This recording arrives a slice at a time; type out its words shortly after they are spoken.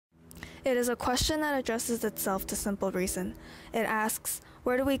It is a question that addresses itself to simple reason. It asks,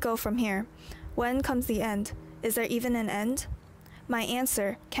 where do we go from here? When comes the end? Is there even an end? My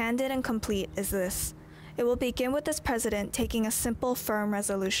answer, candid and complete, is this. It will begin with this president taking a simple, firm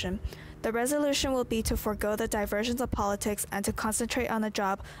resolution. The resolution will be to forego the diversions of politics and to concentrate on the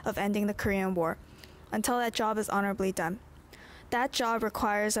job of ending the Korean War, until that job is honorably done. That job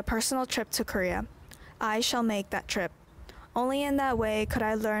requires a personal trip to Korea. I shall make that trip. Only in that way could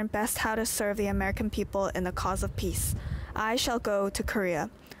I learn best how to serve the American people in the cause of peace. I shall go to Korea.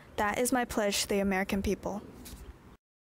 That is my pledge to the American people.